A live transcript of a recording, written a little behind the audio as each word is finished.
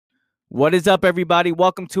What is up, everybody?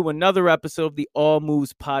 Welcome to another episode of the All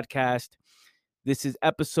Moves podcast. This is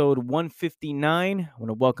episode 159. I want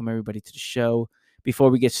to welcome everybody to the show. Before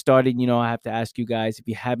we get started, I have to ask you guys, if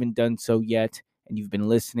you haven't done so yet and you've been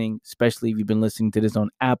listening, especially if you've been listening to this on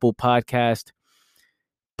Apple Podcast,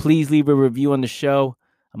 please leave a review on the show.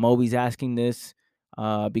 I'm always asking this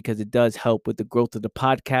because it does help with the growth of the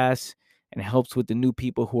podcast and it helps with the new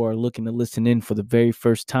people who are looking to listen in for the very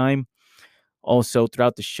first time. Also,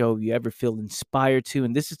 throughout the show, if you ever feel inspired to,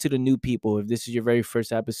 and this is to the new people, if this is your very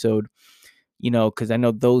first episode, because I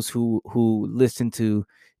know those who listen to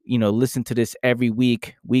this every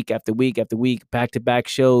week after week after week, back-to-back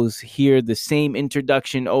shows, hear the same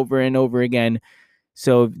introduction over and over again.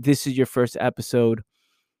 So if this is your first episode,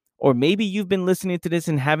 or maybe you've been listening to this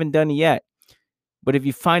and haven't done it yet, but if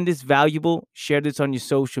you find this valuable, share this on your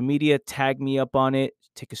social media, tag me up on it,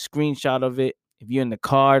 take a screenshot of it. If you're in the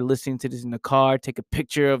car, listening to this in the car, take a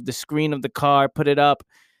picture of the screen of the car, put it up,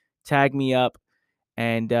 tag me up,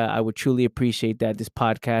 and I would truly appreciate that. This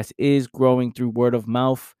podcast is growing through word of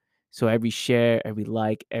mouth, so every share, every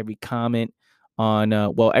like, every comment on,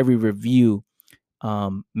 every review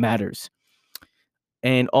matters.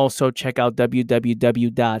 And also check out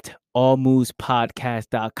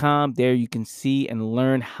www.allmovespodcast.com. There you can see and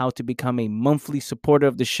learn how to become a monthly supporter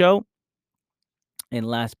of the show. And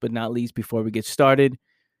last but not least, before we get started,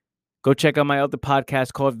 go check out my other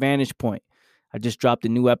podcast called Vantage Point. I just dropped a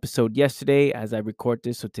new episode yesterday as I record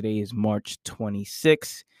this. So today is March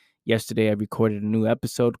 26th. Yesterday I recorded a new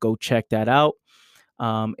episode. Go check that out.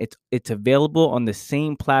 It's available on the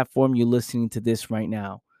same platform you're listening to this right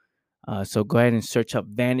now. So go ahead and search up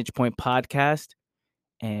Vantage Point Podcast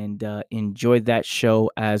and enjoy that show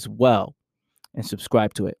as well and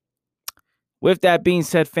subscribe to it. With that being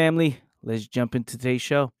said, family, let's jump into today's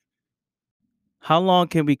show. How long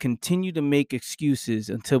can we continue to make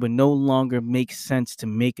excuses until it no longer makes sense to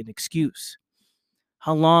make an excuse?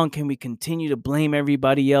 How long can we continue to blame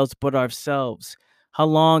everybody else but ourselves? How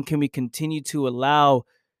long can we continue to allow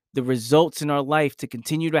the results in our life to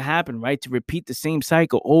continue to happen, right? To repeat the same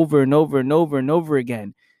cycle over and over and over and over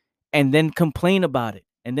again, and then complain about it,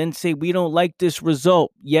 and then say we don't like this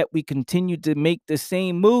result, yet we continue to make the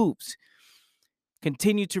same moves,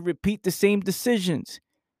 continue to repeat the same decisions,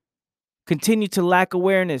 continue to lack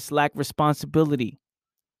awareness, lack responsibility,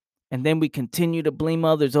 and then we continue to blame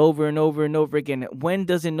others over and over and over again. When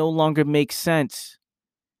does it no longer make sense?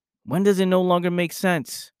 When does it no longer make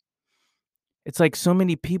sense? It's like so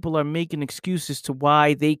many people are making excuses to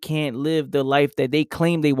why they can't live the life that they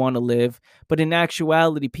claim they want to live, but in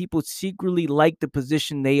actuality, people secretly like the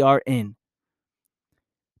position they are in.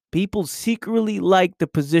 People secretly like the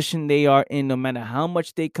position they are in, no matter how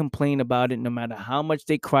much they complain about it, no matter how much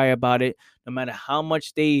they cry about it, no matter how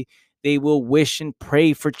much they will wish and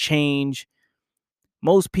pray for change.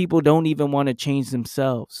 Most people don't even want to change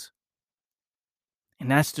themselves.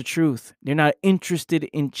 And that's the truth. They're not interested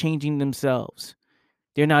in changing themselves.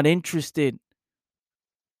 They're not interested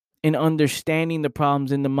in understanding the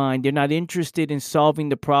problems in the mind. They're not interested in solving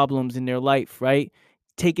the problems in their life, right?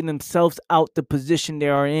 Taking themselves out the position they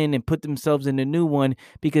are in and put themselves in a new one,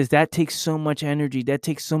 because that takes so much energy, that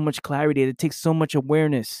takes so much clarity, that takes so much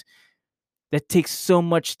awareness, that takes so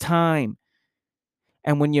much time.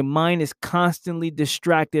 And when your mind is constantly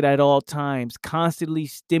distracted at all times, constantly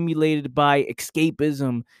stimulated by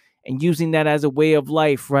escapism and using that as a way of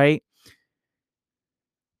life, right?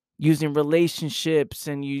 Using relationships,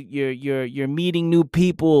 and you're meeting new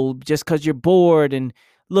people just because you're bored. And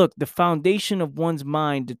look, the foundation of one's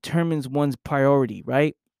mind determines one's priority,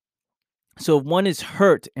 right? So if one is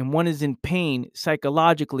hurt and one is in pain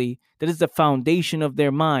psychologically, that is the foundation of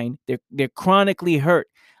their mind. They're chronically hurt.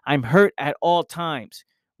 I'm hurt at all times,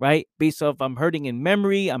 right? Based off, I'm hurting in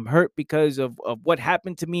memory. I'm hurt because of what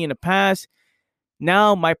happened to me in the past.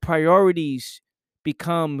 Now my priorities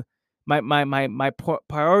become my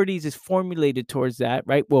priorities is formulated towards that,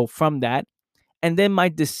 right? Well, from that. And then my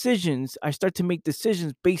decisions, I start to make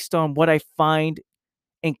decisions based on what I find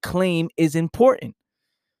and claim is important.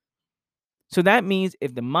 So that means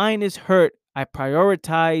if the mind is hurt, I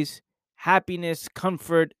prioritize happiness,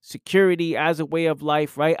 comfort, security as a way of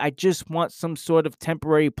life, right? I just want some sort of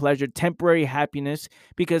temporary pleasure, temporary happiness,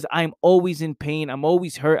 because I'm always in pain. I'm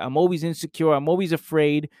always hurt. I'm always insecure. I'm always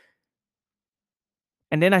afraid.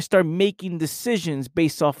 And then I start making decisions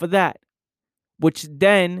based off of that, which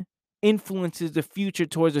then influences the future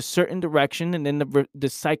towards a certain direction. And then the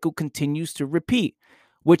cycle continues to repeat,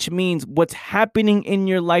 which means what's happening in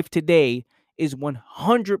your life today is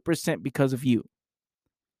 100% because of you.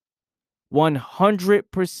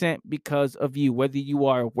 100% because of you, whether you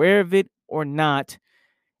are aware of it or not.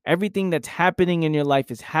 Everything that's happening in your life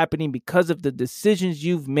is happening because of the decisions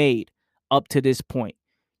you've made up to this point.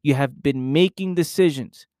 You have been making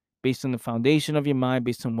decisions based on the foundation of your mind,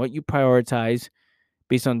 based on what you prioritize,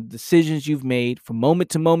 based on the decisions you've made from moment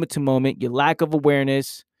to moment to moment, your lack of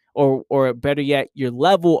awareness, or better yet, your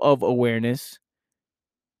level of awareness,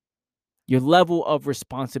 your level of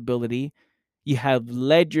responsibility. You have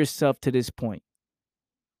led yourself to this point,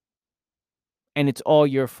 and it's all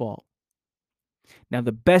your fault. Now,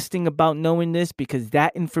 the best thing about knowing this, because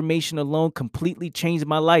that information alone completely changed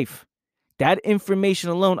my life. That information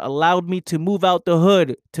alone allowed me to move out the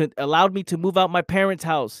hood, allowed me to move out my parents'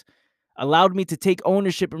 house, allowed me to take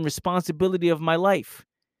ownership and responsibility of my life,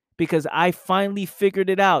 because I finally figured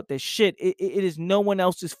it out that shit, it is no one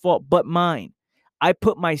else's fault but mine. I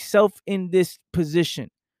put myself in this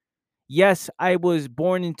position. Yes, I was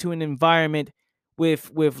born into an environment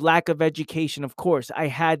with lack of education. Of course, I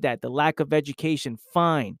had that, the lack of education,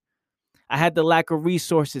 fine. I had the lack of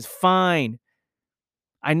resources, fine.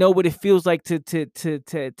 I know what it feels like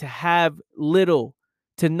to have little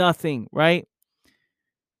to nothing, right?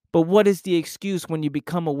 But what is the excuse when you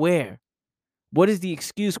become aware? What is the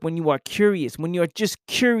excuse when you are curious? When you're just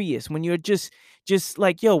curious, when you're just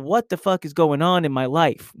like, yo, what the fuck is going on in my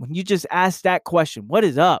life? When you just ask that question, what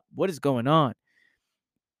is up? What is going on?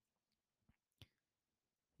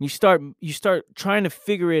 You start trying to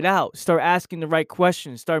figure it out. Start asking the right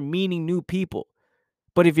questions. Start meeting new people.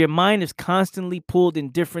 But if your mind is constantly pulled in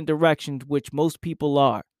different directions, which most people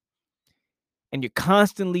are, and you're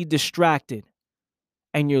constantly distracted,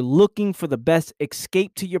 and you're looking for the best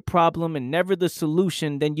escape to your problem and never the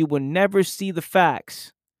solution, then you will never see the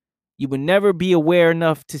facts. You will never be aware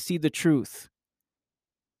enough to see the truth.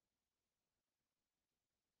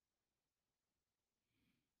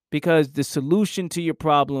 Because the solution to your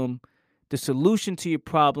problem is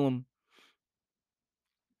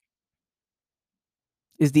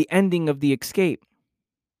the ending of the escape.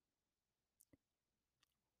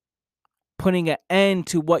 Putting an end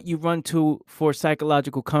to what you run to for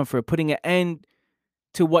psychological comfort, putting an end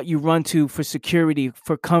to what you run to for security,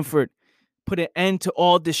 for comfort. Put an end to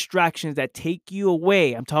all distractions that take you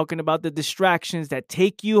away. I'm talking about the distractions that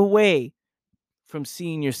take you away from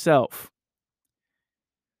seeing yourself.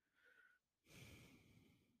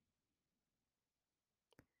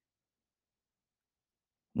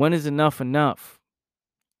 When is enough enough?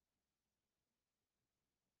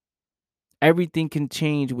 Everything can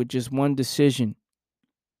change with just one decision.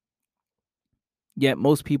 Yet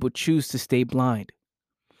most people choose to stay blind.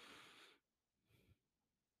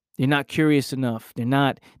 They're not curious enough.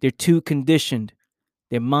 They're too conditioned.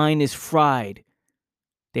 Their mind is fried.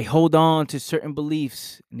 They hold on to certain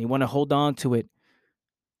beliefs and they want to hold on to it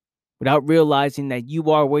without realizing that you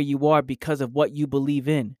are where you are because of what you believe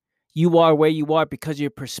in. You are where you are because of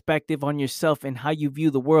your perspective on yourself and how you view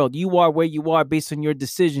the world. You are where you are based on your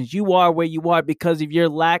decisions. You are where you are because of your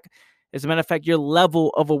lack, as a matter of fact, your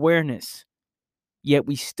level of awareness. Yet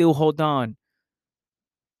we still hold on.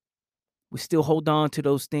 We still hold on to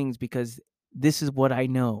those things because this is what I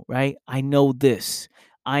know, right? I know this.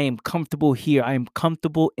 I am comfortable here. I am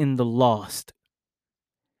comfortable in the lost.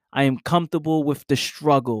 I am comfortable with the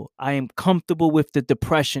struggle. I am comfortable with the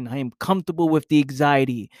depression. I am comfortable with the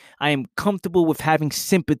anxiety. I am comfortable with having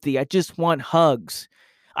sympathy. I just want hugs.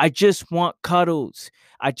 I just want cuddles.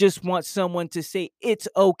 I just want someone to say, it's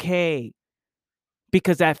okay,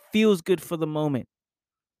 because that feels good for the moment.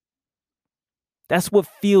 That's what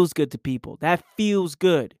feels good to people. That feels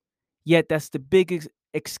good. Yet that's the biggest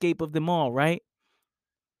escape of them all, right?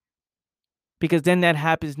 Because then that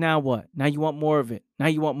happens. Now what? Now you want more of it. Now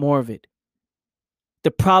you want more of it.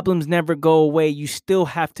 The problems never go away. You still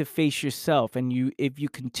have to face yourself. And if you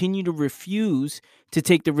continue to refuse to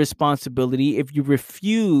take the responsibility, if you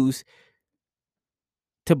refuse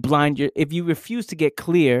to if you refuse to get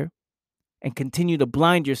clear and continue to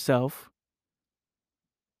blind yourself,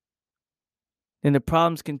 then the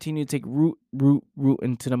problems continue to take root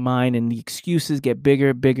into the mind, and the excuses get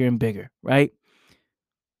bigger, bigger, and bigger, right?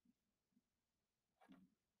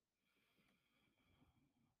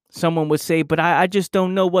 Someone would say, but I just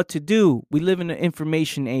don't know what to do. We live in an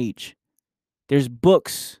information age. There's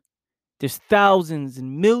books. There's thousands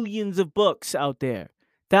and millions of books out there.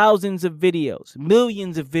 Thousands of videos,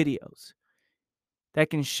 millions of videos that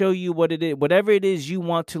can show you what it is. Whatever it is you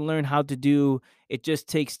want to learn how to do, it just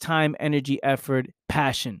takes time, energy, effort,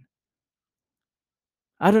 passion.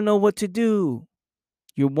 I don't know what to do.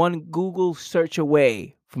 You're one Google search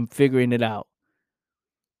away from figuring it out.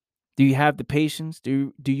 Do you have the patience?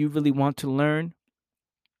 Do you really want to learn?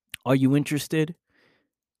 Are you interested?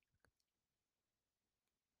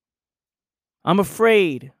 I'm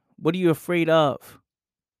afraid. What are you afraid of?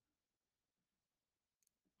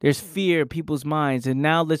 There's fear in people's minds. And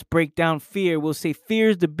now let's break down fear. We'll say fear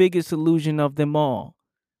is the biggest illusion of them all.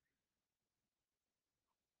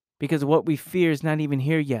 Because what we fear is not even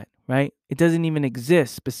here yet, right? It doesn't even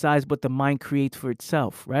exist besides what the mind creates for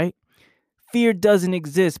itself, right? Fear doesn't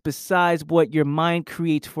exist besides what your mind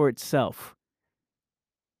creates for itself.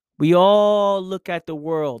 We all look at the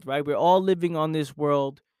world, right? We're all living on this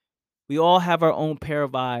world. We all have our own pair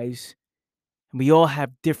of eyes, and we all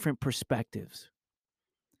have different perspectives.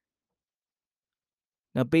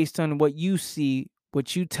 Now, based on what you see,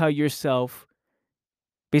 what you tell yourself,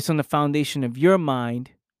 based on the foundation of your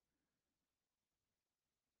mind,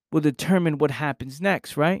 will determine what happens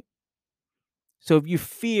next, right? So if you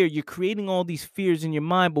fear, you're creating all these fears in your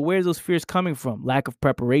mind, but where's those fears coming from? Lack of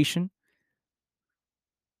preparation,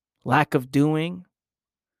 lack of doing,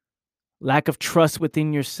 lack of trust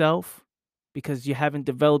within yourself because you haven't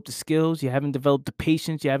developed the skills, you haven't developed the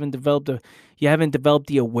patience, you haven't developed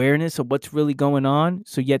the awareness of what's really going on.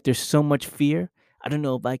 So yet there's so much fear. I don't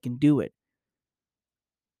know if I can do it.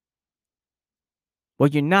 Well,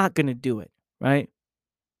 you're not going to do it, right?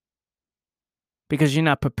 Because you're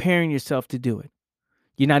not preparing yourself to do it.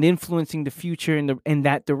 You're not influencing the future in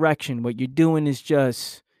that direction. What you're doing is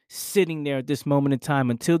just sitting there at this moment in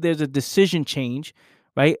time until there's a decision change,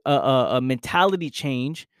 right? A mentality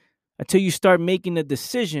change, until you start making a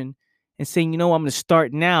decision and saying, I'm going to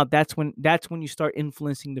start now. That's when you start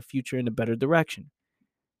influencing the future in a better direction.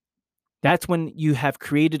 That's when you have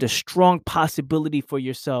created a strong possibility for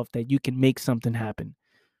yourself that you can make something happen.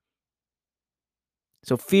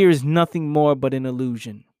 So fear is nothing more but an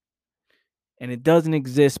illusion. And it doesn't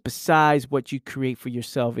exist besides what you create for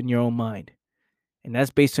yourself in your own mind. And that's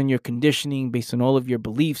based on your conditioning, based on all of your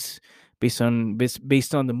beliefs, based on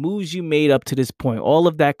the moves you made up to this point. All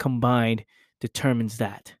of that combined determines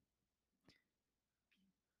that.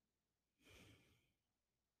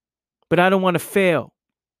 But I don't want to fail.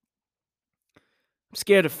 I'm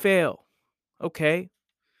scared to fail. Okay.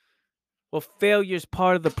 Well, failure is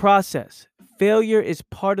part of the process. Failure is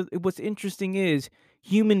part of what's interesting is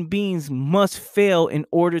human beings must fail in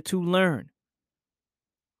order to learn.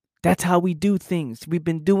 That's how we do things. We've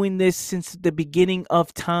been doing this since the beginning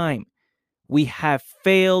of time. We have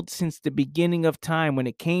failed since the beginning of time. When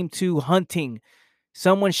it came to hunting,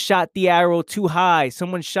 someone shot the arrow too high.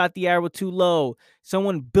 Someone shot the arrow too low.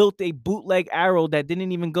 Someone built a bootleg arrow that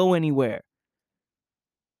didn't even go anywhere.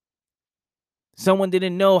 Someone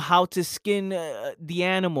didn't know how to skin the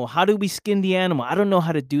animal. How do we skin the animal? I don't know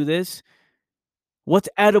how to do this. What's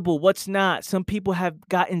edible? What's not? Some people have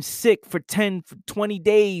gotten sick for 10, for 20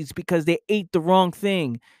 days because they ate the wrong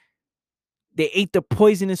thing. They ate the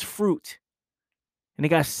poisonous fruit and they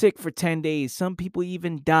got sick for 10 days. Some people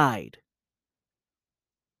even died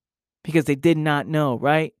because they did not know,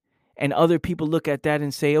 right? And other people look at that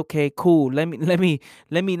and say, "Okay, cool. Let me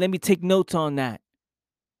take notes on that.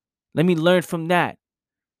 Let me learn from that.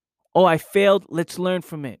 Oh, I failed. Let's learn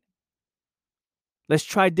from it. Let's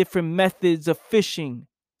try different methods of fishing."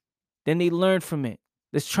 Then they learn from it.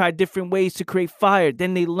 Let's try different ways to create fire.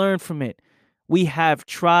 Then they learn from it. We have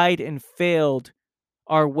tried and failed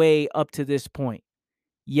our way up to this point.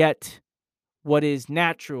 Yet, what is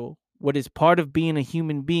natural, what is part of being a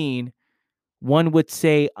human being, one would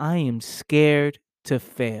say, I am scared to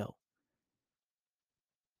fail.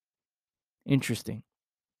 Interesting.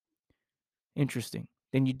 Interesting.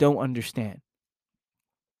 Then you don't understand.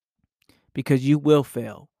 Because you will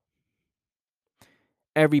fail.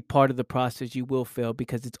 Every part of the process you will fail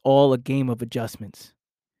because it's all a game of adjustments.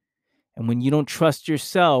 And when you don't trust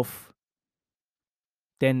yourself,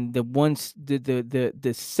 then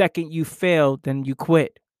the second you fail, then you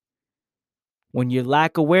quit. When you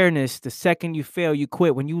lack awareness, the second you fail, you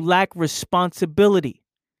quit. When you lack responsibility,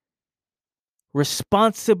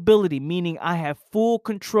 meaning I have full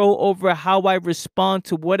control over how I respond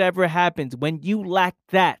to whatever happens. When you lack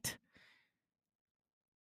that,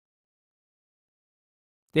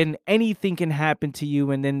 then anything can happen to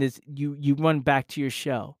you, and then you run back to your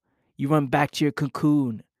shell. You run back to your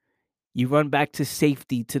cocoon. You run back to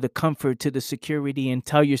safety, to the comfort, to the security, and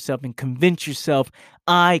tell yourself and convince yourself,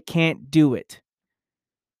 I can't do it.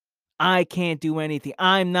 I can't do anything.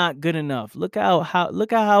 I'm not good enough. Look at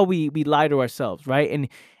how we lie to ourselves, right?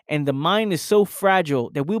 And the mind is so fragile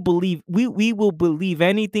that we will believe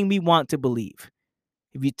anything we want to believe.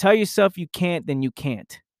 If you tell yourself you can't, then you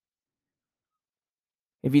can't.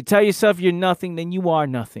 If you tell yourself you're nothing, then you are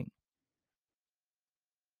nothing.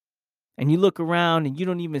 And you look around and you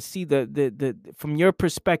don't even see the from your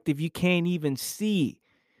perspective, you can't even see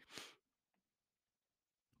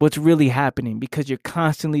what's really happening, because you're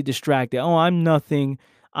constantly distracted. Oh, I'm nothing.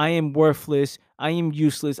 I am worthless. I am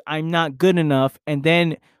useless. I'm not good enough. And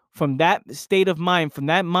then from that state of mind, from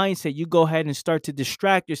that mindset, you go ahead and start to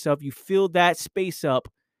distract yourself. You fill that space up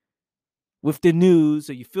with the news,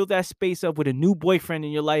 or you fill that space up with a new boyfriend in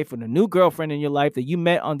your life, with a new girlfriend in your life that you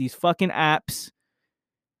met on these fucking apps.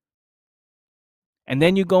 And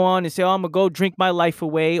then you go on and say, oh, I'm going to go drink my life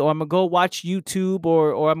away, or I'm going to go watch YouTube,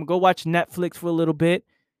 or I'm going to go watch Netflix for a little bit.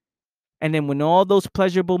 And then when all those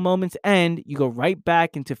pleasurable moments end, you go right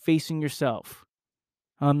back into facing yourself.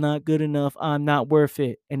 I'm not good enough. I'm not worth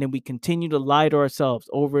it. And then we continue to lie to ourselves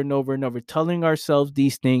over and over and over, telling ourselves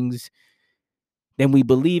these things. Then we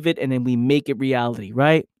believe it, and then we make it reality,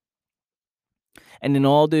 right? And then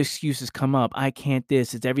all the excuses come up. I can't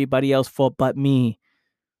this. It's everybody else's fault but me.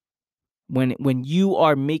 When you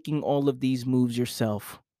are making all of these moves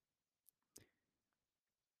yourself,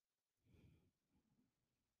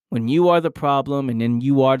 when you are the problem and then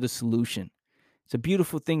you are the solution, it's a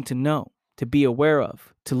beautiful thing to know, to be aware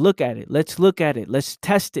of, to look at it. Let's look at it. Let's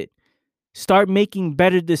test it. Start making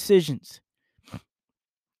better decisions.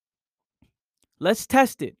 Let's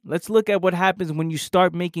test it. Let's look at what happens when you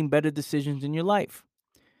start making better decisions in your life.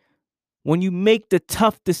 When you make the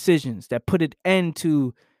tough decisions that put an end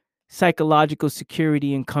to psychological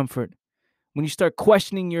security and comfort. When you start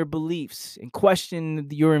questioning your beliefs and question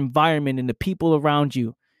your environment and the people around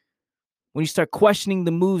you. When you start questioning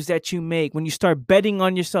the moves that you make. When you start betting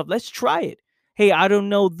on yourself. Let's try it. Hey, I don't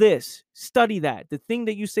know this. Study that. The thing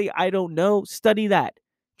that you say, I don't know, study that.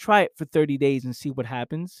 Try it for 30 days and see what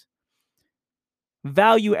happens.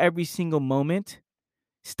 Value every single moment.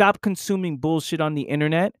 Stop consuming bullshit on the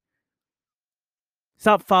internet.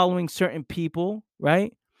 Stop following certain people,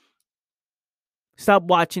 right? Stop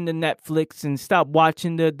watching the Netflix and stop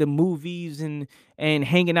watching the movies and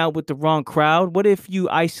hanging out with the wrong crowd. What if you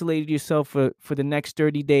isolated yourself for the next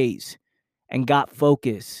 30 days and got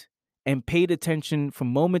focus and paid attention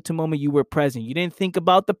from moment to moment? You were present. You didn't think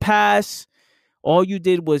about the past. All you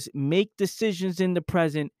did was make decisions in the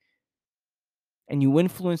present, and you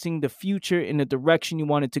influencing the future in the direction you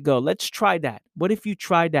want it to go. Let's try that. What if you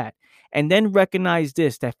try that? And then recognize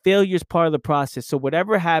this, that failure is part of the process. So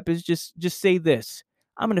whatever happens, just say this: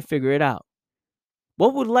 I'm going to figure it out.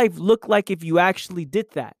 What would life look like if you actually did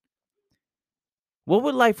that? What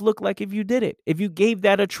would life look like if you did it? If you gave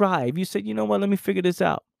that a try, if you said, you know what, let me figure this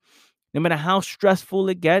out. No matter how stressful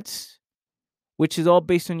it gets, which is all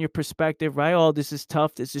based on your perspective, right? Oh, this is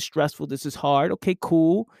tough. This is stressful. This is hard. Okay,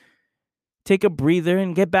 cool. Take a breather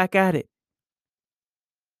and get back at it.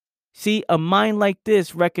 See, a mind like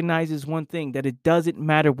this recognizes one thing, that it doesn't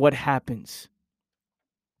matter what happens,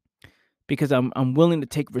 because I'm willing to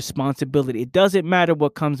take responsibility. It doesn't matter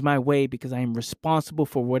what comes my way, because I am responsible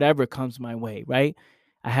for whatever comes my way, right?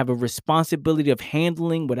 I have a responsibility of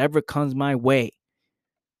handling whatever comes my way.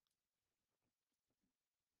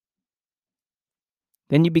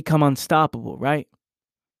 Then you become unstoppable, right?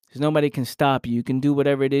 Because nobody can stop you. You can do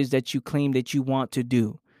whatever it is that you claim that you want to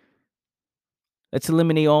do. Let's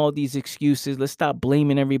eliminate all these excuses. Let's stop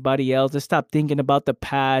blaming everybody else. Let's stop thinking about the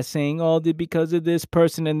past, saying, oh, because of this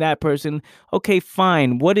person and that person. Okay,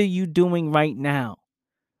 fine. What are you doing right now?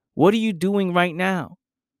 What are you doing right now?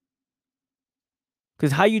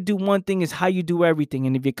 Because how you do one thing is how you do everything.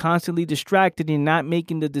 And if you're constantly distracted and not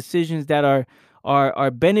making the decisions that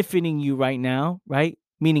are benefiting you right now, right?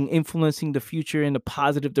 Meaning influencing the future in a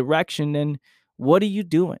positive direction, then what are you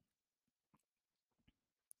doing?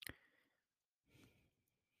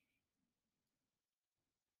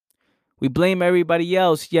 We blame everybody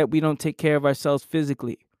else, yet we don't take care of ourselves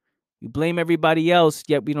physically. We blame everybody else,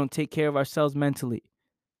 yet we don't take care of ourselves mentally.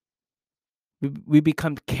 We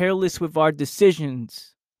become careless with our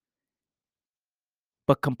decisions,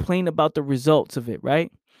 but complain about the results of it,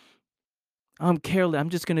 right? I'm careless.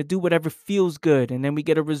 I'm just going to do whatever feels good. And then we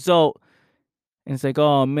get a result. And it's like,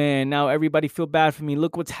 oh, man, now everybody feel bad for me.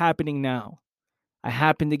 Look what's happening now. I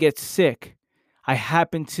happen to get sick. I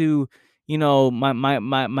happen to,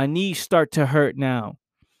 my knees start to hurt now.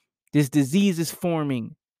 This disease is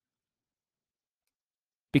forming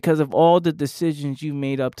because of all the decisions you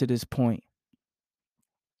made up to this point.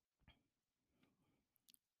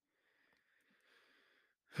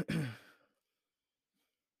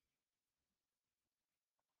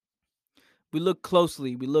 We look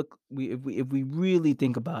closely. If we really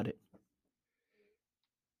think about it,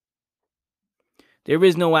 there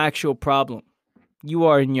is no actual problem. You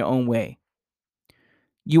are in your own way.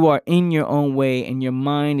 You are in your own way, and your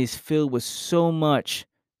mind is filled with so much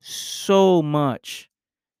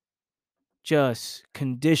just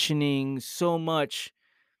conditioning, so much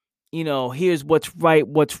here's what's right,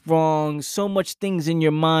 what's wrong, so much things in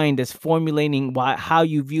your mind that's formulating how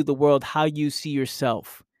you view the world, how you see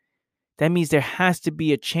yourself. That means there has to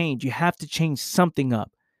be a change. You have to change something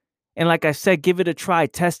up. And like I said, give it a try,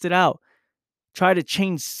 test it out. Try to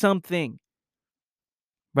change something,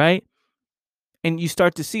 right? And you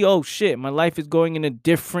start to see, oh shit, my life is going in a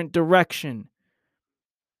different direction.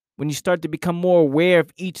 When you start to become more aware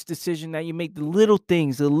of each decision that you make, the little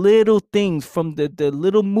things from the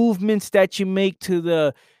little movements that you make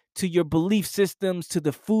to your belief systems, to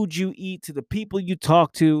the food you eat, to the people you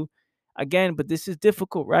talk to. Again, but this is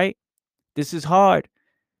difficult, right? This is hard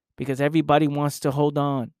because everybody wants to hold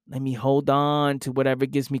on. Let me hold on to whatever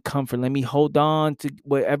gives me comfort. Let me hold on to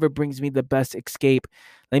whatever brings me the best escape.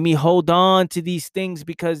 Let me hold on to these things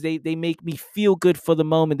because they make me feel good for the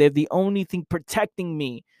moment. They're the only thing protecting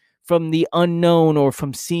me from the unknown or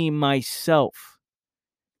from seeing myself.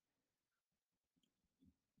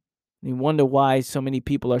 We wonder why so many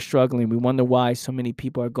people are struggling. We wonder why so many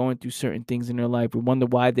people are going through certain things in their life. We wonder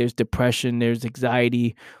why there's depression, there's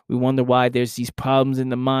anxiety. We wonder why there's these problems in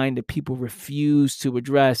the mind that people refuse to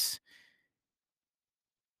address.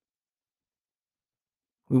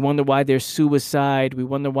 We wonder why there's suicide. We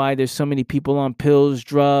wonder why there's so many people on pills,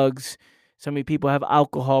 drugs. So many people have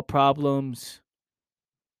alcohol problems.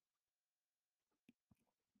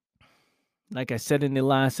 Like I said in the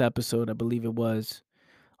last episode, I believe it was,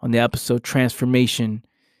 on the episode Transformation,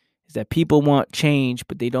 is that people want change,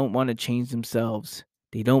 but they don't want to change themselves.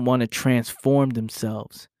 They don't want to transform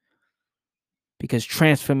themselves. Because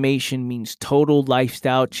transformation means total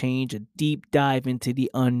lifestyle change, a deep dive into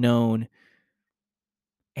the unknown.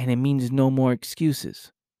 And it means no more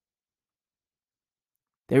excuses.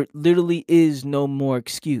 There literally is no more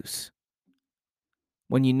excuse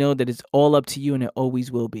when you know that it's all up to you and it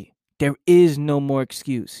always will be. There is no more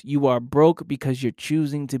excuse. You are broke because you're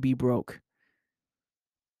choosing to be broke.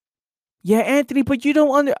 Yeah, Anthony, but you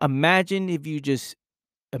don't imagine if you just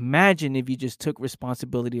took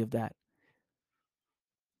responsibility of that.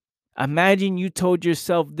 Imagine you told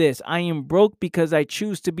yourself this: I am broke because I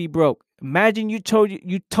choose to be broke. Imagine you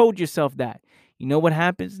told yourself that. You know what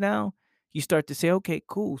happens now? You start to say, okay,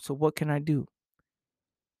 cool. So what can I do?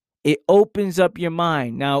 It opens up your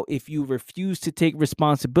mind. Now, if you refuse to take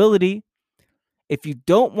responsibility, if you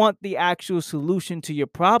don't want the actual solution to your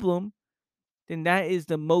problem, then that is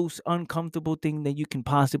the most uncomfortable thing that you can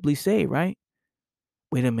possibly say, right?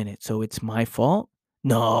 Wait a minute. So it's my fault?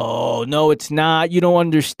 No, it's not. You don't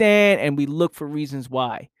understand. And we look for reasons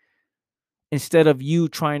why. Instead of you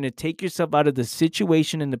trying to take yourself out of the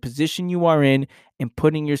situation and the position you are in and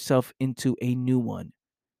putting yourself into a new one.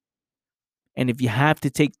 And if you have to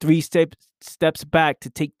take 3 steps back to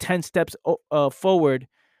take 10 steps forward,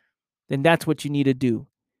 then that's what you need to do.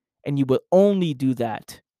 And you will only do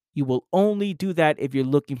that. You will only do that if you're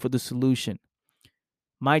looking for the solution.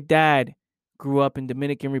 My dad grew up in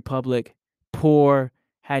Dominican Republic, poor,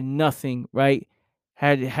 had nothing, right?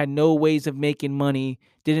 Had no ways of making money,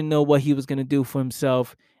 didn't know what he was going to do for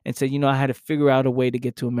himself, and said, I had to figure out a way to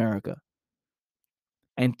get to America.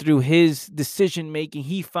 And through his decision making,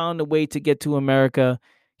 he found a way to get to America.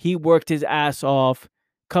 He worked his ass off.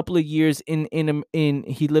 Couple of years in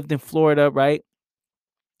he lived in Florida, right?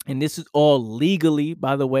 And this is all legally,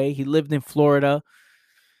 by the way. He lived in Florida,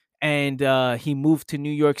 and he moved to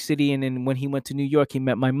New York City. And then when he went to New York, he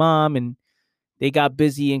met my mom, and they got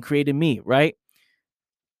busy and created me, right?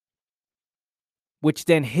 Which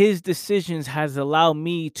then his decisions has allowed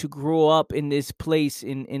me to grow up in this place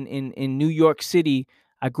in New York City.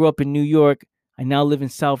 I grew up in New York. I now live in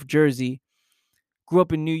South Jersey. Grew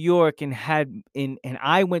up in New York and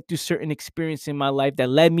I went through certain experiences in my life that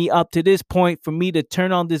led me up to this point for me to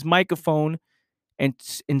turn on this microphone and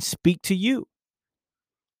speak to you.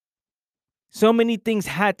 So many things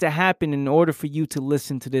had to happen in order for you to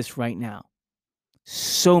listen to this right now.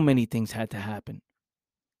 So many things had to happen.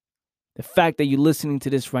 The fact that you're listening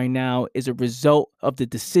to this right now is a result of the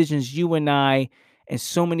decisions you and I and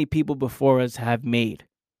so many people before us have made.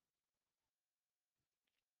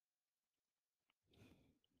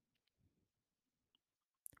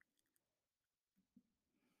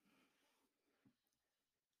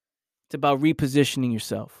 It's about repositioning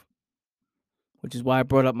yourself, which is why I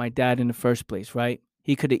brought up my dad in the first place, right?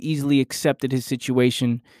 He could have easily accepted his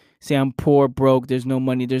situation, say, I'm poor, broke, there's no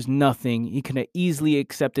money, there's nothing. He could have easily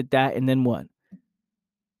accepted that, and then what?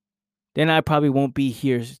 Then I probably won't be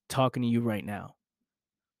here talking to you right now.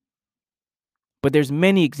 But there's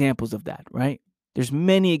many examples of that, right? There's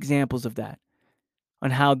many examples of that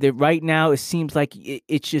on how right now it seems like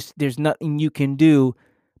it's just there's nothing you can do,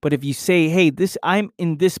 But if you say, hey, I'm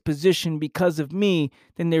in this position because of me,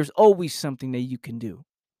 then there's always something that you can do.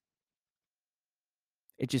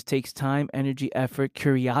 It just takes time, energy, effort,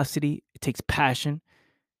 curiosity. It takes passion.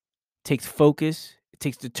 It takes focus. It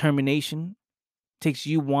takes determination. It takes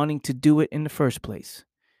you wanting to do it in the first place.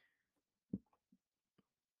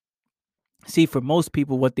 See, for most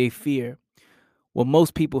people, what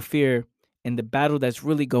most people fear in the battle that's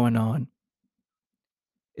really going on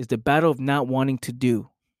is the battle of not wanting to do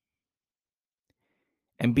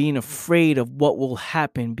and being afraid of what will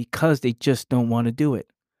happen because they just don't want to do it.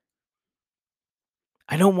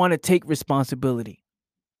 I don't want to take responsibility.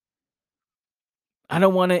 I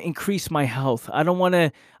don't want to increase my health. I don't want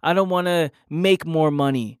to make more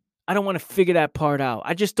money. I don't want to figure that part out.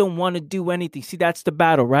 I just don't want to do anything. See, that's the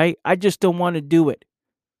battle, right? I just don't want to do it.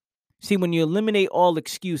 See, when you eliminate all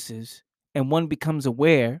excuses and one becomes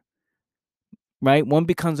aware, right? One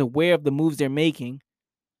becomes aware of the moves they're making.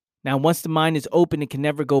 Now, once the mind is open, it can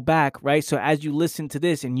never go back, right? So as you listen to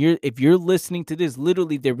this, and if you're listening to this,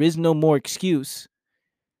 literally there is no more excuse.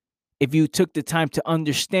 If you took the time to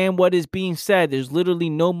understand what is being said, there's literally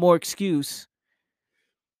no more excuse.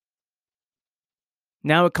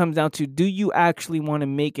 Now it comes down to, do you actually want to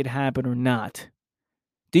make it happen or not?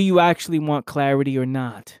 Do you actually want clarity or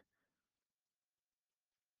not?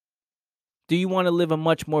 Do you want to live a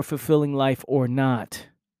much more fulfilling life or not?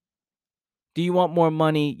 Do you want more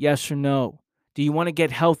money? Yes or no? Do you want to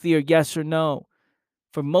get healthier? Yes or no?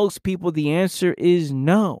 For most people, the answer is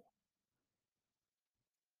no.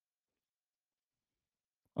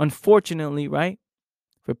 Unfortunately, right?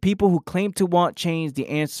 For people who claim to want change, the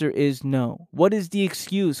answer is no. What is the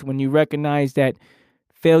excuse when you recognize that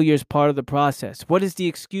failure is part of the process? What is the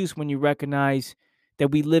excuse when you recognize that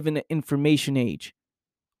we live in an information age?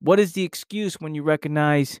 What is the excuse when you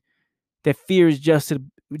recognize that fear is just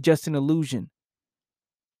an illusion?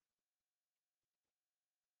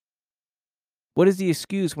 What is the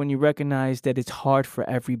excuse when you recognize that it's hard for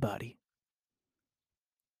everybody?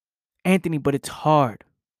 Anthony, but it's hard.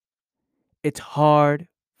 It's hard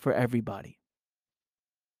for everybody.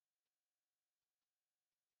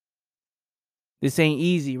 This ain't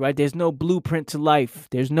easy, right? There's no blueprint to life.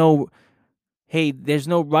 There's no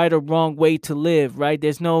right or wrong way to live, right?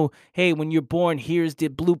 There's no, hey, when you're born, here's the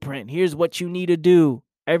blueprint. Here's what you need to do.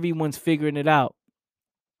 Everyone's figuring it out.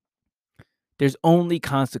 There's only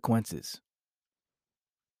consequences.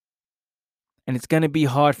 And it's going to be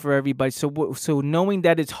hard for everybody. So knowing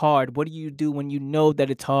that it's hard, what do you do when you know that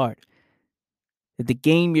it's hard? That the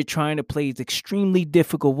game you're trying to play is extremely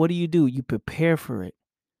difficult. What do? You prepare for it.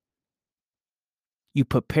 You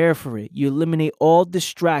prepare for it. You eliminate all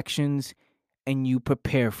distractions and you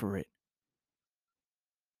prepare for it.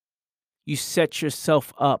 You set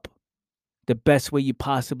yourself up the best way you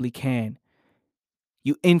possibly can.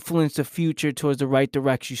 You influence the future towards the right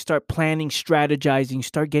direction. You start planning, strategizing, you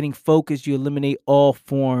start getting focused. You eliminate all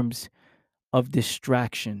forms of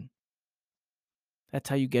distraction. That's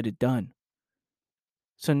how you get it done.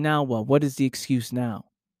 So now what? What is the excuse now?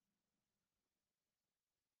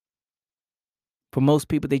 For most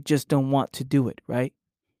people, they just don't want to do it, right?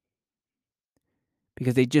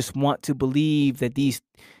 Because they just want to believe that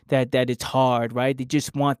that it's hard, right? They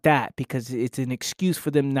just want that because it's an excuse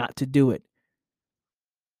for them not to do it.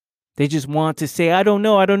 They just want to say, I don't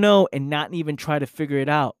know, and not even try to figure it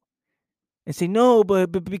out. And say, no,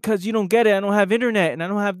 but because you don't get it, I don't have internet, and I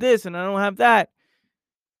don't have this, and I don't have that.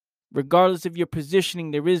 Regardless of your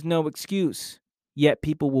positioning, there is no excuse. Yet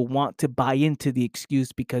people will want to buy into the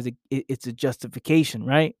excuse because it's a justification,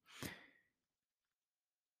 right?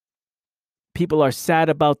 People are sad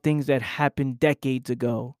about things that happened decades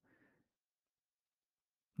ago,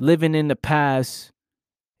 living in the past,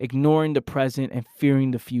 ignoring the present, and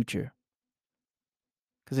fearing the future.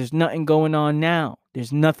 Because there's nothing going on now.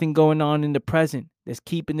 There's nothing going on in the present that's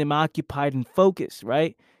keeping them occupied and focused,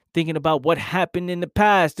 right? Thinking about what happened in the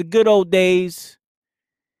past, the good old days.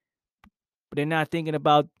 But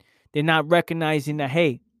they're not recognizing that,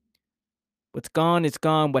 hey, what's gone is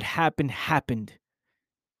gone. What happened, happened.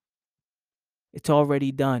 It's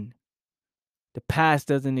already done. The past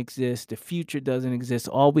doesn't exist. The future doesn't exist.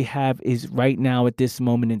 All we have is right now at this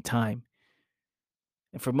moment in time.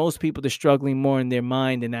 And for most people, they're struggling more in their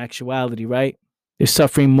mind than actuality, right? They're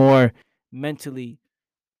suffering more mentally.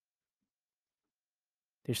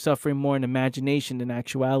 They're suffering more in imagination than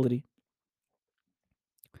actuality.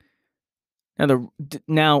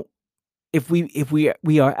 Now, if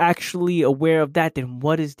we are actually aware of that, then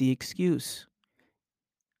what is the excuse?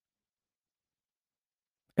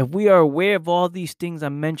 If we are aware of all these things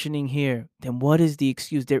I'm mentioning here, then what is the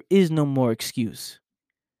excuse? There is no more excuse.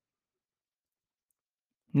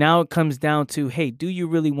 Now it comes down to, hey, do you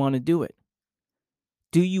really want to do it?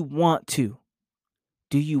 Do you want to?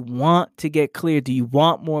 Do you want to get clear? Do you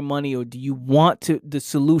want more money, or do you want the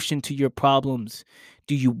solution to your problems?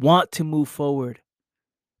 Do you want to move forward?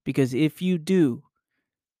 Because if you do,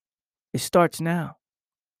 it starts now.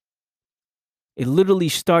 It literally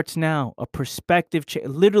starts now. A perspective change,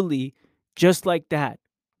 literally just like that.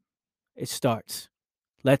 It starts.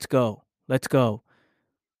 Let's go. Let's go.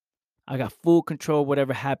 I got full control of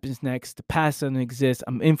whatever happens next. The past doesn't exist.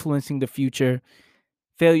 I'm influencing the future.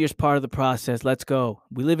 Failure is part of the process. Let's go.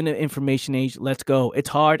 We live in an information age. Let's go. It's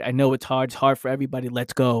hard. I know it's hard. It's hard for everybody.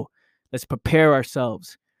 Let's go. Let's prepare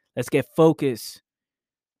ourselves. Let's get focused.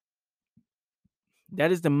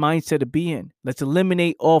 That is the mindset to be in. Let's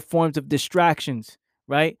eliminate all forms of distractions,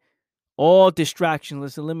 right? All distractions.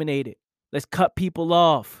 Let's eliminate it. Let's cut people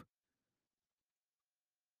off.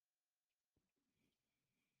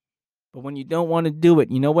 But when you don't want to do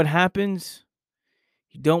it, you know what happens?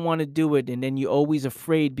 You don't want to do it, and then you're always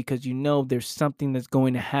afraid because you know there's something that's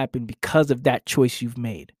going to happen because of that choice you've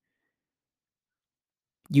made.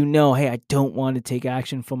 You know, hey, I don't want to take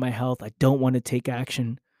action for my health. I don't want to take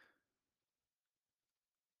action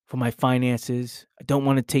for my finances. I don't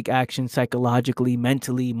want to take action psychologically,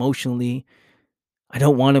 mentally, emotionally. I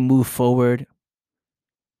don't want to move forward.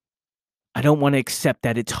 I don't want to accept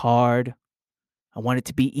that it's hard. I want it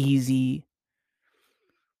to be easy.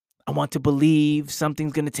 I want to believe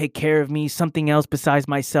something's going to take care of me, something else besides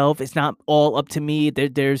myself. It's not all up to me.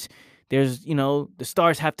 There's, the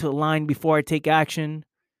stars have to align before I take action.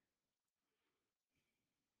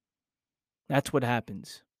 That's what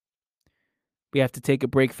happens. We have to take a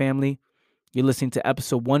break, family. You're listening to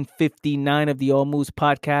episode 159 of the All Moves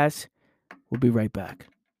podcast. We'll be right back.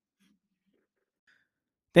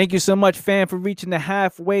 Thank you so much, fam, for reaching the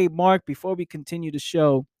halfway mark. Before we continue the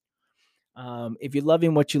show, if you're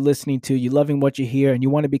loving what you're listening to, you're loving what you hear, and you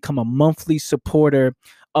want to become a monthly supporter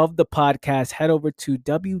of the podcast, head over to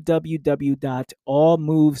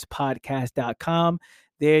www.allmovespodcast.com.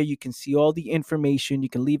 There you can see all the information. You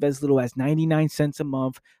can leave as little as 99 cents a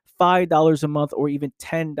month, $5 a month, or even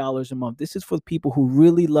 $10 a month. This is for people who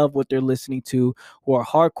really love what they're listening to, who are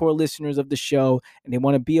hardcore listeners of the show, and they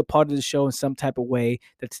want to be a part of the show in some type of way.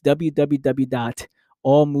 That's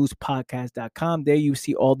www.allmovespodcast.com. There you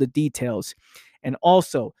see all the details. And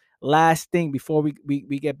also, last thing before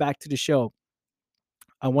we get back to the show,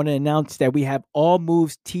 I want to announce that we have All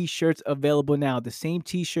Moves t-shirts available now. The same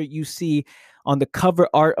t-shirt you see on the cover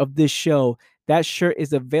art of this show, that shirt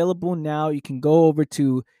is available now. You can go over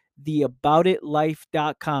to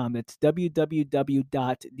theaboutitlife.com. That's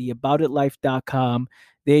www.theaboutitlife.com.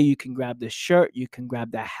 There you can grab the shirt, you can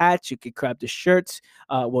grab the hats, you can grab the shirts,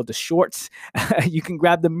 the shorts. You can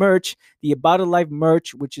grab the merch, the About It Life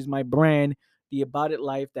merch, which is my brand. The About It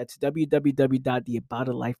Life. That's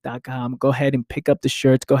www.theaboutitlife.com. Go ahead and pick up the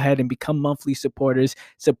shirts. Go ahead and become monthly supporters.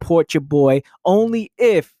 Support your boy only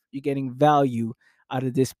if you're getting value out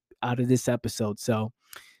of this episode. So,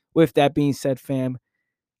 with that being said, fam,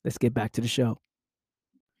 let's get back to the show.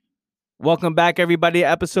 Welcome back, everybody, to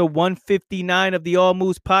episode 159 of the All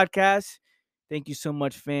Moves podcast. Thank you so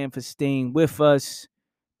much, fam, for staying with us.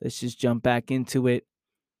 Let's just jump back into it.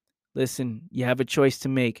 Listen, you have a choice to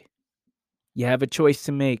make. You have a choice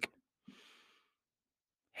to make.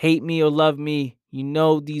 Hate me or love me, you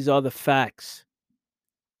know these are the facts.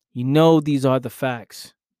 You know these are the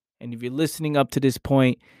facts. And if you're listening up to this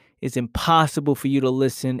point, it's impossible for you to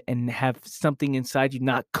listen and have something inside you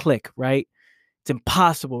not click, right? It's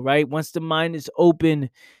impossible, right? Once the mind is open,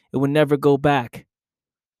 it will never go back.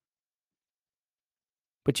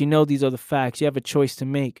 But you know these are the facts. You have a choice to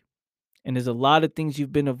make. And there's a lot of things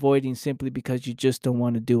you've been avoiding simply because you just don't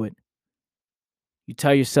want to do it. You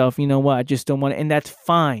tell yourself, you know what, I just don't want to, and that's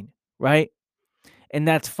fine, right? And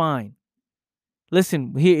that's fine.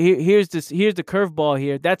 Listen, here's the curveball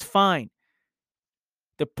here. That's fine.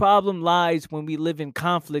 The problem lies when we live in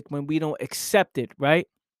conflict, when we don't accept it, right?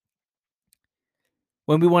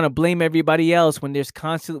 When we want to blame everybody else, when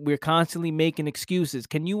we're constantly making excuses.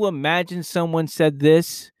 Can you imagine someone said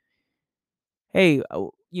this? Hey,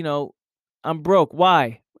 I'm broke.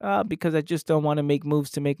 Why? Because I just don't want to make moves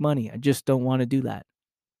to make money. I just don't want to do that.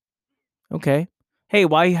 Okay. Hey,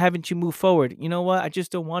 why haven't you moved forward? You know what? I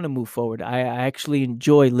just don't want to move forward. I actually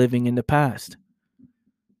enjoy living in the past.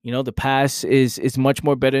 The past is much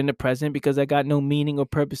more better than the present because I got no meaning or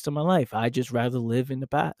purpose to my life. I just rather live in the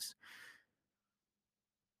past.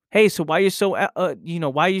 Hey, so why are you so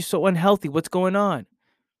why are you so unhealthy? What's going on?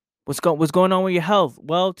 What's going on with your health?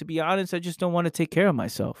 Well, to be honest, I just don't want to take care of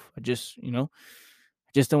myself. I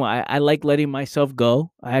Just don't. I like letting myself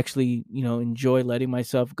go. I actually, enjoy letting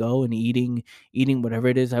myself go and eating whatever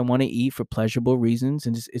it is I want to eat for pleasurable reasons,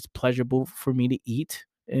 and it's pleasurable for me to eat,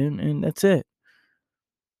 and that's it.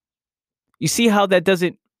 You see how that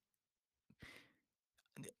doesn't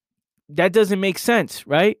make sense,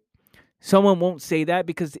 right? Someone won't say that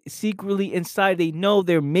because secretly inside they know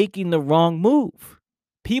they're making the wrong move.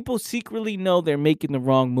 People secretly know they're making the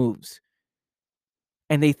wrong moves,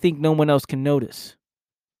 and they think no one else can notice.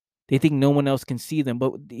 They think no one else can see them.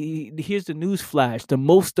 But here's the news flash: the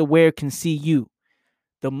most aware can see you.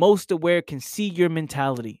 The most aware can see your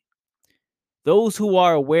mentality. Those who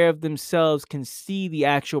are aware of themselves can see the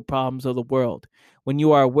actual problems of the world. When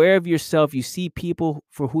you are aware of yourself, you see people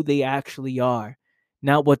for who they actually are,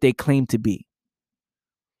 not what they claim to be.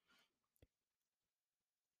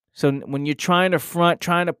 So when you're trying to front,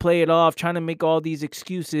 trying to play it off, trying to make all these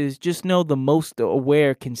excuses, just know the most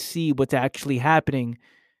aware can see what's actually happening.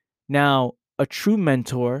 Now, a true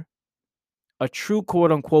mentor, a true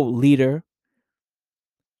quote unquote leader,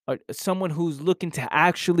 someone who's looking to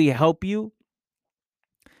actually help you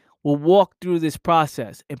will walk through this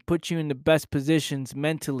process and put you in the best positions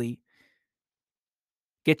mentally,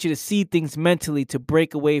 get you to see things mentally to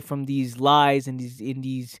break away from these lies and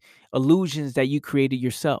these illusions that you created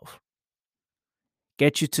yourself.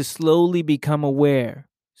 Get you to slowly become aware,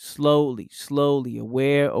 slowly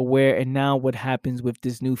aware. And now what happens with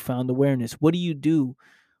this newfound awareness? What do you do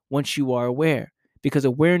once you are aware? Because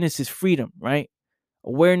awareness is freedom, right?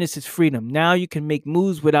 Awareness is freedom. Now you can make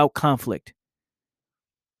moves without conflict.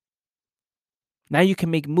 Now you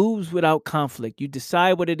can make moves without conflict. You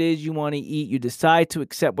decide what it is you want to eat. You decide to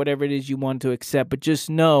accept whatever it is you want to accept. But just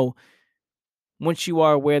know, once you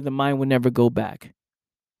are aware, the mind will never go back.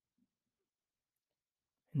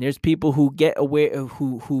 And there's people who get aware,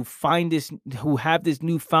 who find this, who have this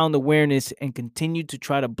newfound awareness and continue to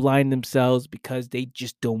try to blind themselves because they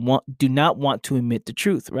just do not want to admit the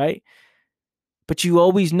truth, right? But you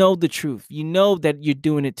always know the truth. You know that you're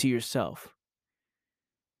doing it to yourself.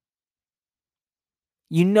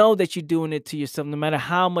 You know that you're doing it to yourself, no matter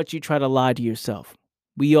how much you try to lie to yourself.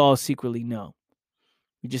 We all secretly know.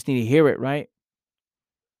 We just need to hear it, right?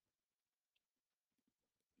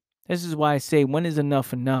 This is why I say, when is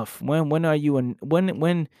enough enough? When are you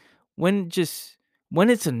when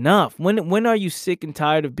it's enough? When are you sick and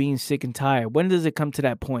tired of being sick and tired? When does it come to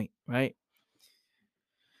that point, right?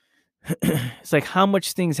 It's like, how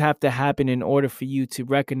much things have to happen in order for you to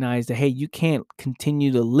recognize that, hey, you can't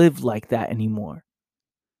continue to live like that anymore.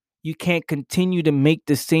 You can't continue to make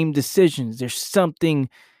the same decisions. There's something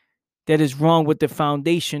that is wrong with the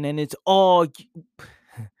foundation, and it's all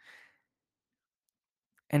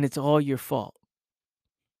your fault.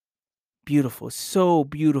 Beautiful. So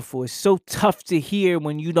beautiful. It's so tough to hear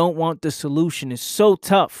when you don't want the solution. It's so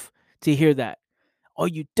tough to hear that. Oh,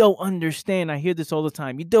 you don't understand. I hear this all the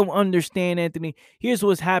time. You don't understand, Anthony. Here's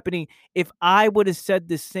what's happening. If I would have said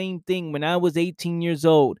the same thing when I was 18 years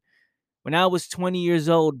old, when I was 20 years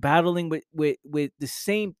old, battling with the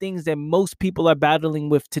same things that most people are battling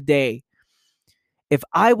with today, if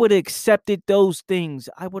I would have accepted those things,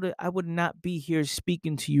 I would not be here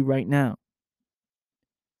speaking to you right now.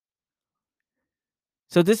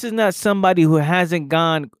 So this is not somebody who hasn't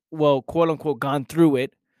gone, well, quote unquote, gone through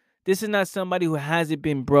it. This is not somebody who hasn't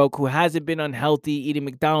been broke, who hasn't been unhealthy, eating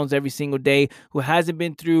McDonald's every single day, who hasn't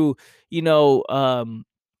been through, who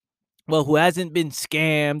hasn't been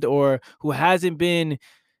scammed, or who hasn't been,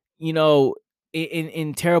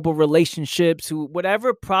 in terrible relationships,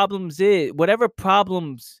 whatever problems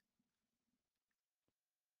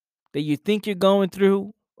that you think you're going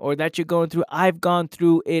through or that you're going through, I've gone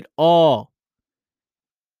through it all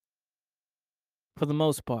for the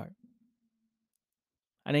most part.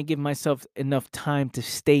 I didn't give myself enough time to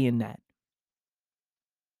stay in that.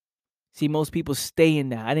 See, most people stay in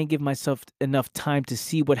that. I didn't give myself enough time to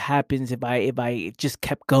see what happens if I just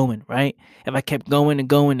kept going, right? If I kept going and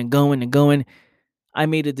going and going and going, I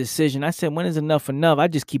made a decision. I said, when is enough enough? I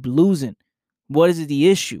just keep losing. What is the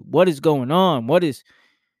issue? What is going on? What is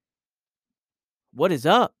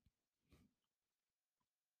up?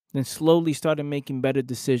 Then slowly started making better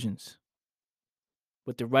decisions.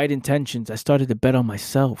 With the right intentions, I started to bet on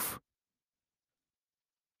myself.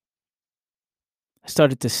 I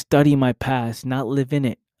started to study my past, not live in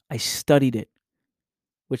it. I studied it,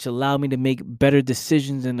 which allowed me to make better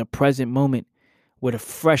decisions in the present moment with a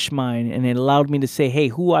fresh mind. And it allowed me to say, hey,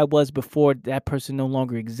 who I was before, that person no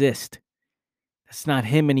longer exists. That's not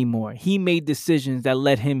him anymore. He made decisions that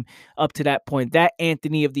led him up to that point. That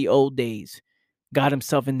Anthony of the old days got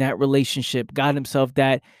himself in that relationship, got himself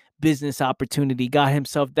that business opportunity, got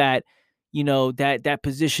himself that, that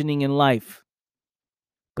positioning in life.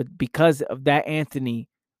 But because of that Anthony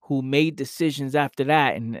who made decisions after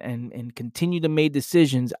that and continue to make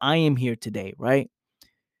decisions, I am here today, right?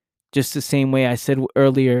 Just the same way I said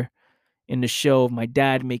earlier in the show of my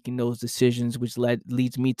dad making those decisions, which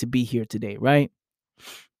leads me to be here today, right?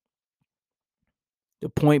 The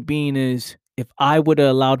point being is, if I would have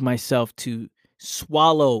allowed myself to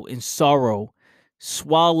swallow in sorrow,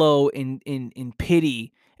 swallow in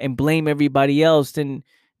pity, and blame everybody else, then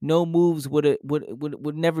no moves would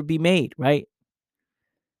never be made, right?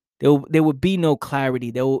 There would be no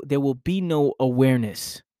clarity. There will be no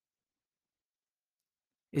awareness.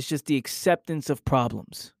 It's just the acceptance of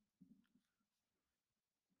problems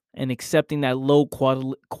and accepting that low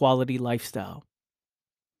quality lifestyle,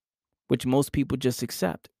 which most people just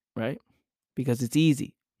accept, right? Because it's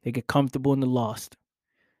easy. They get comfortable in the lost.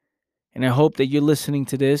 And I hope that you're listening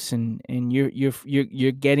to this and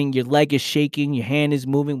you're getting, your leg is shaking, your hand is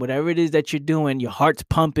moving, whatever it is that you're doing, your heart's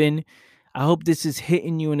pumping. I hope this is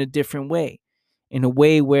hitting you in a different way, in a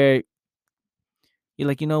way where you're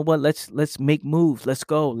like, you know what? Let's make moves. Let's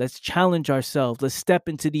go. Let's challenge ourselves. Let's step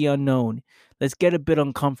into the unknown. Let's get a bit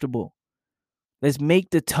uncomfortable. Let's make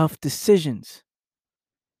the tough decisions,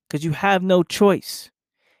 because you have no choice.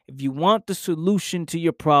 If you want the solution to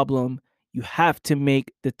your problem, you have to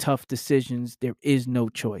make the tough decisions. There is no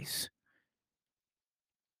choice.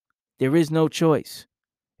 There is no choice.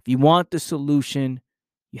 If you want the solution,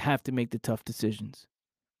 you have to make the tough decisions.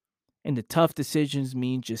 And the tough decisions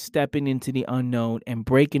mean just stepping into the unknown and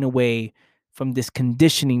breaking away from this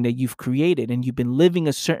conditioning that you've created, and you've been living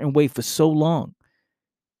a certain way for so long.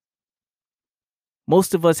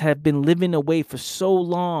 Most of us have been living away for so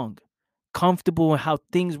long, comfortable in how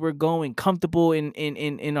things were going, comfortable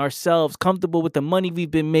in ourselves, comfortable with the money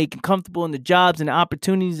we've been making, comfortable in the jobs and the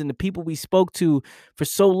opportunities and the people we spoke to for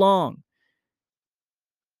so long.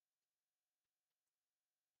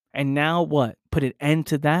 And now what? Put an end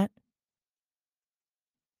to that?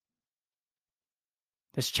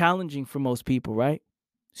 That's challenging for most people, right?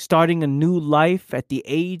 Starting a new life at the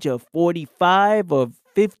age of 45 or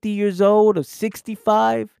 50 years old or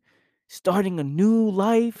 65, starting a new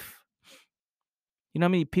life. You know how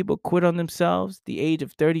many people quit on themselves at the age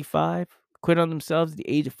of 35, quit on themselves at the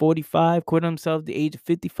age of 45, quit on themselves at the age of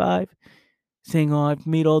 55, saying, oh, I've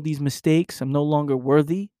made all these mistakes, I'm no longer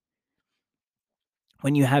worthy,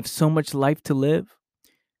 when you have so much life to live?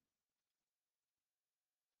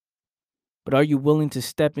 But are you willing to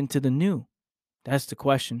step into the new? That's the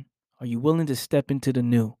question. Are you willing to step into the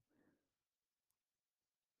new?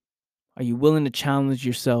 Are you willing to challenge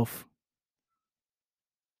yourself?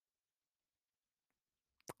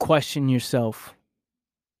 Question yourself.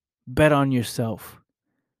 Bet on yourself.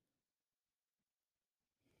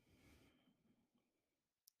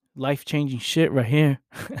 Life-changing shit right here.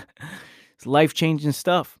 It's life-changing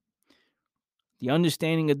stuff. The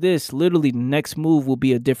understanding of this, literally the next move will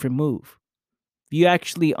be a different move. If you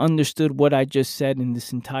actually understood what I just said in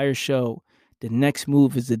this entire show, the next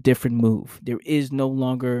move is a different move. There is no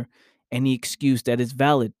longer any excuse that is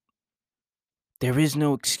valid. There is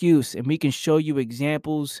no excuse. And we can show you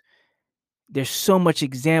examples. There's so much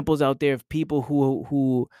examples out there of people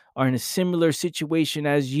who are in a similar situation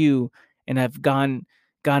as you and have gone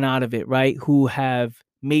out of it, right? Who have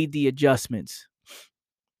made the adjustments.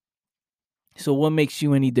 So what makes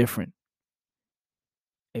you any different?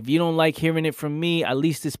 If you don't like hearing it from me, at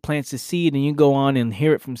least this plants a seed and you go on and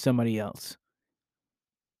hear it from somebody else.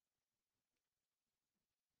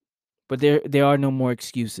 But there are no more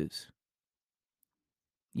excuses.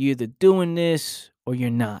 You're either doing this or you're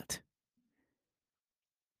not.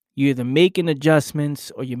 You're either making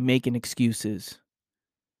adjustments or you're making excuses.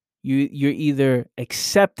 You're either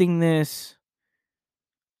accepting this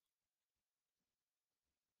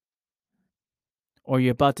or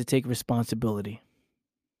you're about to take responsibility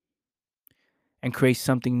and create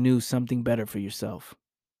something new, something better for yourself.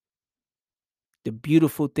 The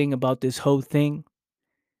beautiful thing about this whole thing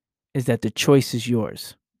is that the choice is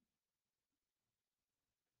yours.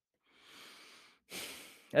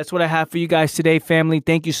 That's what I have for you guys today, family.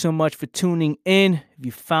 Thank you so much for tuning in. If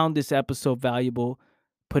you found this episode valuable,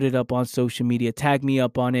 put it up on social media. Tag me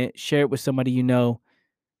up on it. Share it with somebody you know.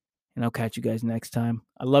 And I'll catch you guys next time.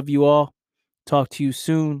 I love you all. Talk to you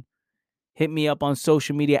soon. Hit me up on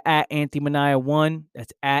social media at AnthonyMania1.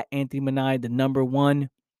 That's at AnthonyMania, the number 1.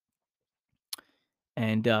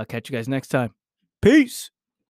 And catch you guys next time. Peace.